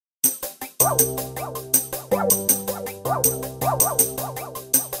Yeah,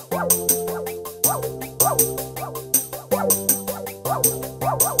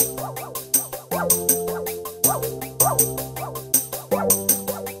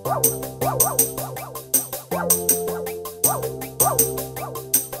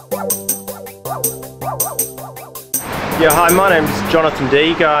 hi, my name is Jonathan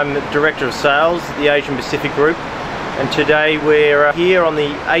Deague. I'm the Director of Sales at the Asian Pacific Group, and today we're here on the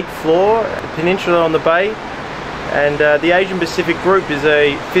 8th floor, the Peninsula on the Bay. And the Asian Pacific Group is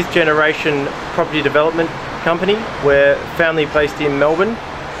a 5th generation property development company. We're family based in Melbourne.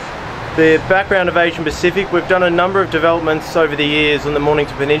 The background of Asian Pacific, we've done a number of developments over the years on the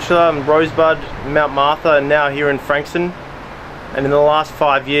Mornington Peninsula, and Rosebud, Mount Martha, and now here in Frankston. And in the last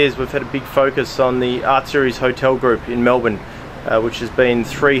 5 years we've had a big focus on the Art Series Hotel Group in Melbourne, which has been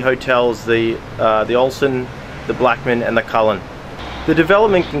 3 hotels, the Olsen, the Blackman and the Cullen. The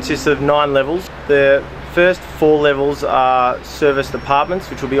development consists of 9 levels. The first 4 levels are serviced apartments,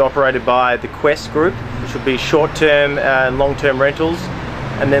 which will be operated by the Quest Group, which will be short-term and long-term rentals.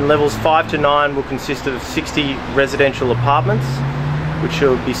 And then levels 5 to 9 will consist of 60 residential apartments, which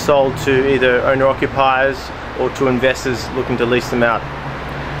will be sold to either owner-occupiers or to investors looking to lease them out.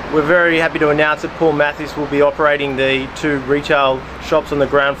 We're very happy to announce that Paul Mathis will be operating the 2 retail shops on the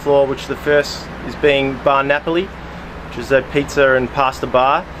ground floor, which the first is being Bar Napoli, which is a pizza and pasta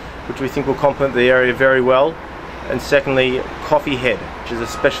bar, which we think will complement the area very well. And secondly, Coffee Head, which is a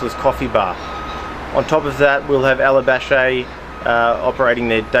specialist coffee bar. On top of that, we'll have Alabache operating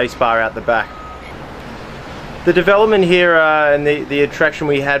their day spa out the back. The development here and the attraction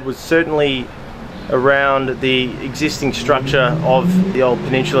we had was certainly around the existing structure of the old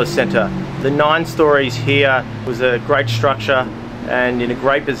Peninsula Centre. The 9 stories here was a great structure and in a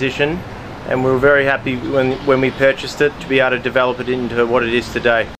great position, and we were very happy when we purchased it to be able to develop it into what it is today.